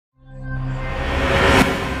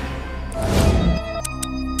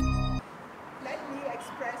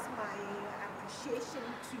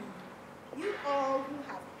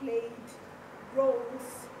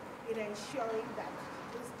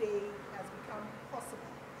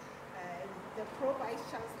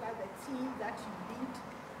Vice-Chancellor, the team that you lead.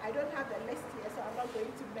 I don't have the list here, so I'm not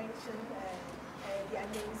going to mention their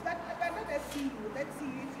names. But let us see you. Let's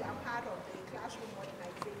see if you are part of the classroom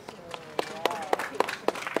modernization.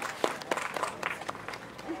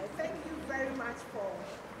 Thank you very much for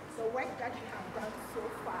the work that you have done so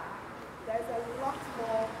far. There's a lot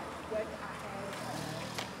more work ahead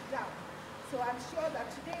now. So I'm sure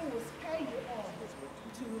that today will spur you on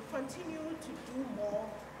to continue to do more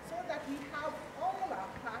so that we have all our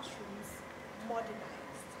classrooms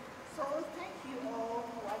modernized. So thank you all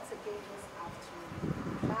once again this afternoon.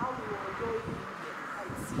 Now we will go in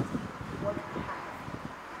and see what we have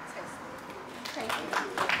tested. Thank you.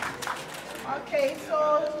 Okay, so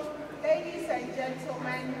ladies and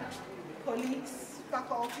gentlemen, colleagues,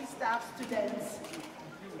 faculty, staff, students,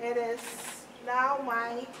 it is now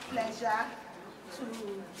my pleasure to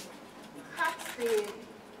cut the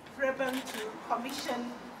ribbon to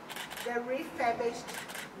commission the refurbished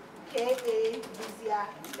K.A Busia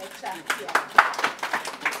lecture here.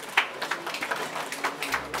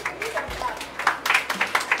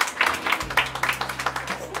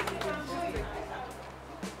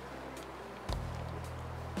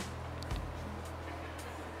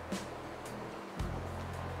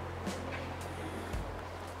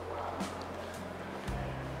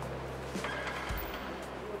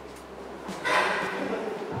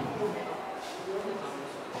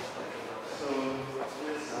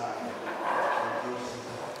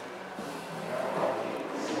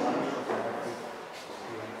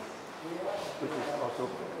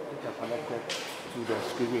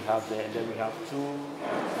 We have there, and then we have two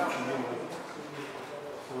units.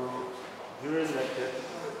 So during lecture,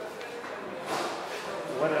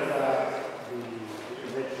 whatever the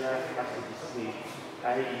lecturer has to display,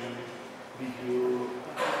 i.e. video,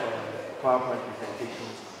 PowerPoint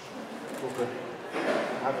presentations, okay,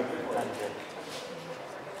 have it done there.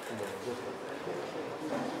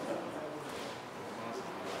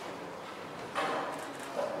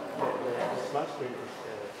 The smart screen is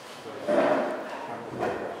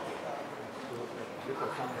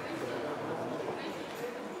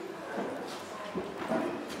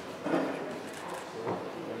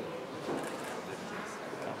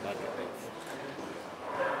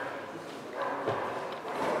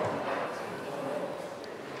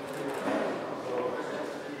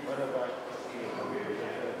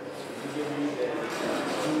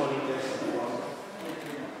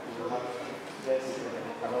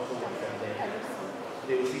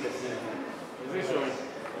they will see the scene. Is it showing?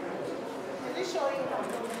 Is it showing?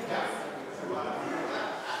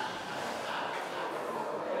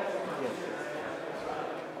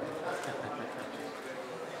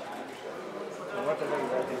 So whatever you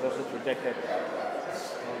write is also projected.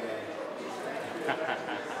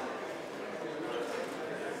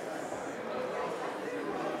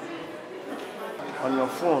 On your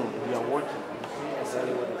phone, if you are watching, you see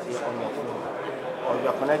exactly what you see on your phone. Or you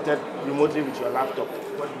are connected remotely with your laptop.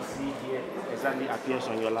 What you see here exactly appears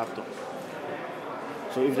on your laptop.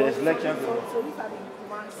 So if there's lecture... So if I'm in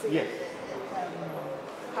Kumasi, yes.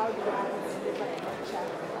 How do I deliver a lecture?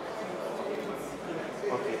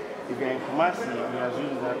 Okay. If you're in Kumasi, we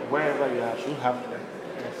assume that wherever you are should have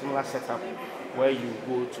a similar setup where you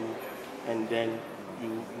go to and then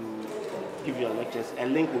you give your lectures. A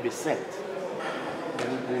link will be sent.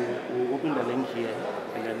 Then we'll open the link here,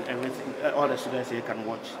 and then everything, all the students here can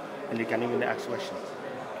watch, and they can even ask questions.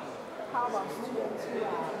 How about students who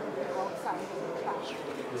are outside the classroom?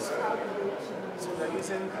 Yes. How do they teach? So they're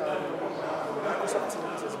using Microsoft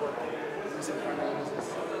Teams is what they're using for analysis.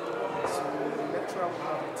 So the lecturer will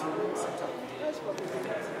have a team set up for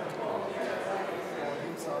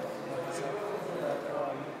himself, he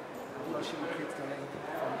or she will create the link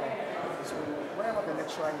from there. So wherever the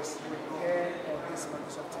lecturer is, with pair of this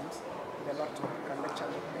Microsoft Teams, the laptop can lecture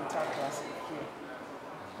the entire class here.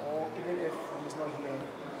 Or even if he's not here,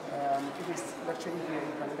 if he's lecturing here,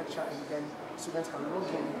 he can lecture and then students can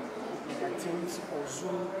log in with their Teams or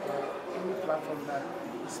Zoom or any platform that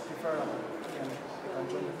is preferable, and they can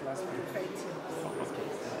join the class with the Okay.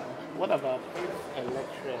 What about if a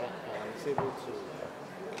lecturer is able to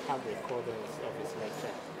have recordings of his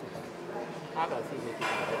lecture? How does he make it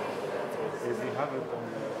available? If you have it on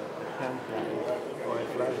a pen drive or a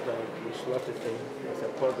flash drive, you slot it in. It's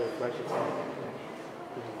a called the flash it in.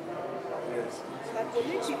 Yes. But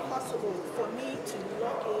will it be possible for me to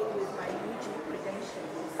log in with my YouTube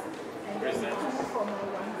credentials and then do from my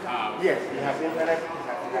OneDrive? Yes, you have internet.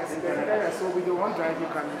 So with the OneDrive, you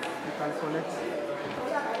can connect.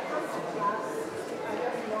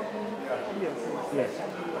 Yes.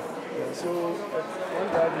 Yeah, so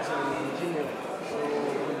OneDrive is on Gmail. So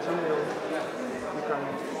with Gmail, you can The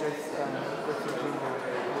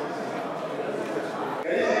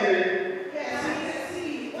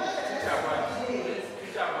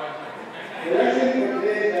lesson for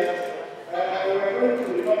today is that we're going to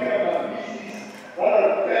be talking about pieces. One of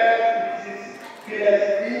the first pieces,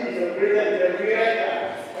 PSP is a greater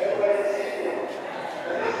everybody say it.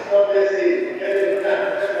 And this is not just saying, get it done.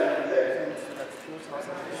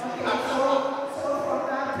 So from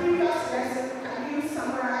that previous lesson, can you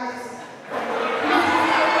summarize?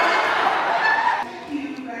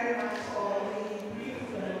 Thank you very much for the brief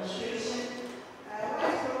demonstration.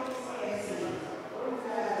 What's PSA?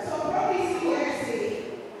 So PSA,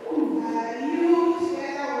 you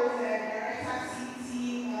together with the Director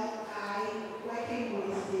CTLI working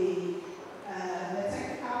with the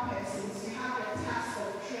technical persons, you have a task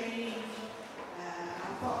of training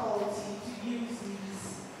our faculty to use these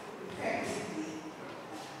effectively,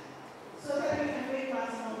 so that we can make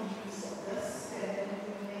maximum use of this and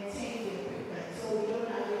maintain the equipment. So we don't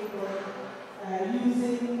have anyone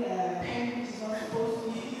using pen which is not supposed to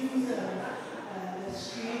use the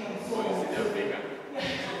screen and so on.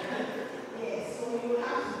 Yes, so you will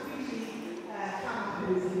have to quickly come up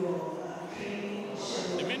with your training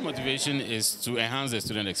schedule. The main motivation is to enhance the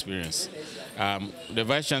student experience. The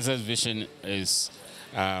Vice-Chancellor's vision is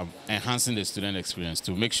enhancing the student experience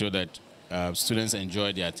to make sure that students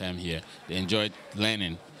enjoy their time here. They enjoy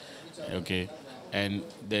learning, okay? And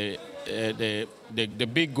the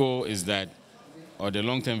big goal is that, or the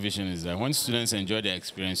long-term vision is that when students enjoy their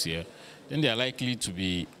experience here, then they are likely to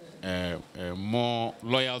be more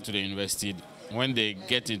loyal to the university. When they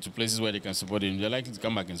get into places where they can support it, they're likely to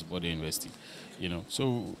come back and support the university. You know,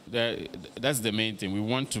 so that's the main thing. We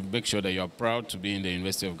want to make sure that you're proud to be in the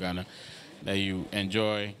University of Ghana, that you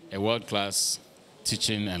enjoy a world-class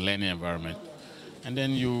teaching and learning environment, and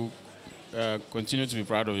then you continue to be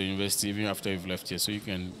proud of the university even after you've left here, so you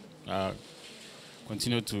can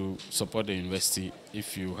continue to support the university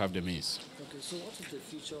if you have the means. Okay, so what is the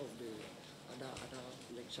future of the other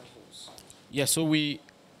lecture halls? Yeah, so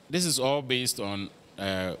this is all based on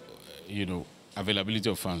you know, availability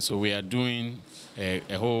of funds. So we are doing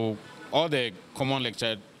all the common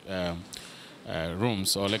lecture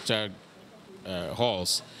rooms or lecture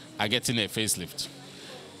halls are getting a facelift.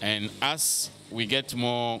 And as we get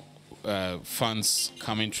more funds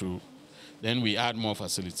coming through, then we add more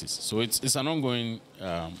facilities. So it's an ongoing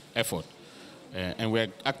effort. And we're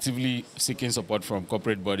actively seeking support from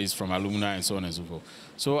corporate bodies, from alumni, and so on and so forth.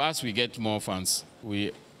 So as we get more funds,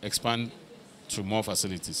 we expand to more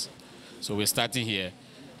facilities. So we're starting here.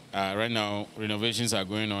 Right now, renovations are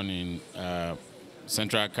going on in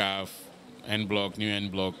Central CAF, N Block, new N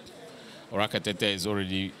Block. Orakatete is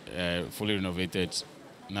already fully renovated.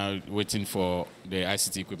 Now waiting for the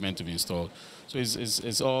ICT equipment to be installed. So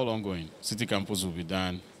it's all ongoing. City campus will be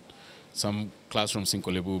done. Some classrooms in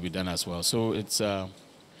Kolebu will be done as well. So it's an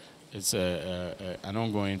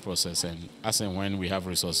ongoing process, and as and when we have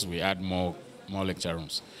resources, we add more lecture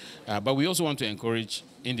rooms. But we also want to encourage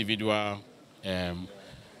individual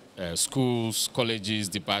schools, colleges,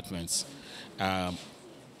 departments.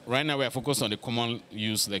 Right now we are focused on the common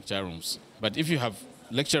use lecture rooms. But if you have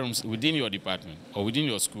lecture rooms within your department or within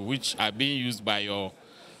your school, which are being used by your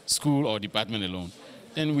school or department alone,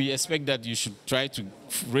 then we expect that you should try to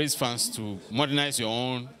raise funds to modernize your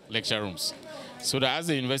own lecture rooms. So that as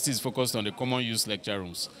the university is focused on the common use lecture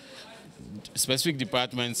rooms, specific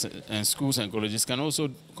departments and schools and colleges can also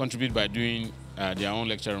contribute by doing their own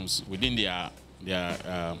lecture rooms within their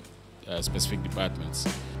specific departments.